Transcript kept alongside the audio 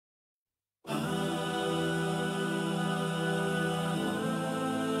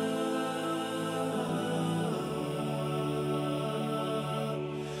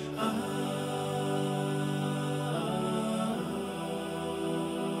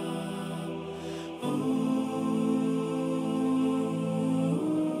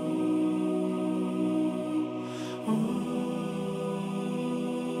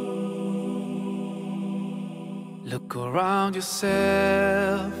Look around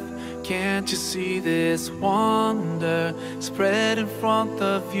yourself, can't you see this wonder spread in front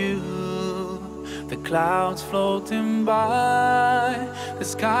of you? The clouds floating by, the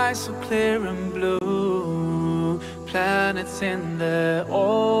sky so clear and blue, planets in their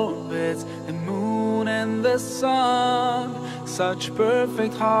orbits, the moon and the sun, such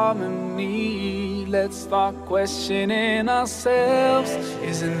perfect harmony. Let's start questioning ourselves.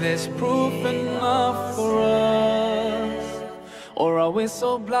 Isn't this proof enough for us? Or are we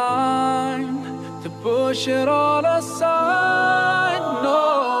so blind to push it all aside?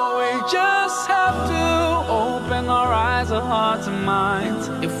 No, we just have to open our eyes, our hearts and minds.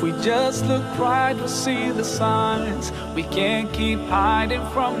 If we just look right, we'll see the signs. We can't keep hiding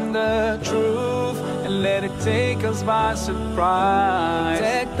from the truth and let it take us by surprise.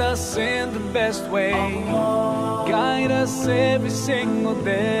 Protect us in the best way, guide us every single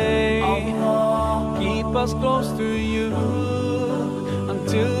day, keep us close to you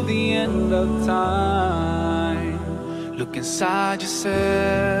until the end of time. Look inside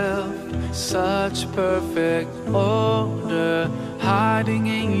yourself, such perfect order, hiding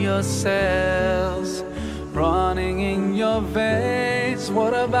in your cells, running in your veins.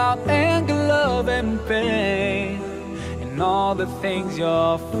 What about anger, love and pain, and all the things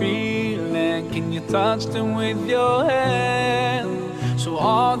you're feeling? Can you touch them with your hand? So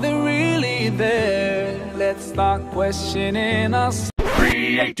are they really there? Let's start questioning us.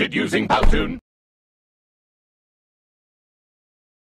 Created using Powtoon.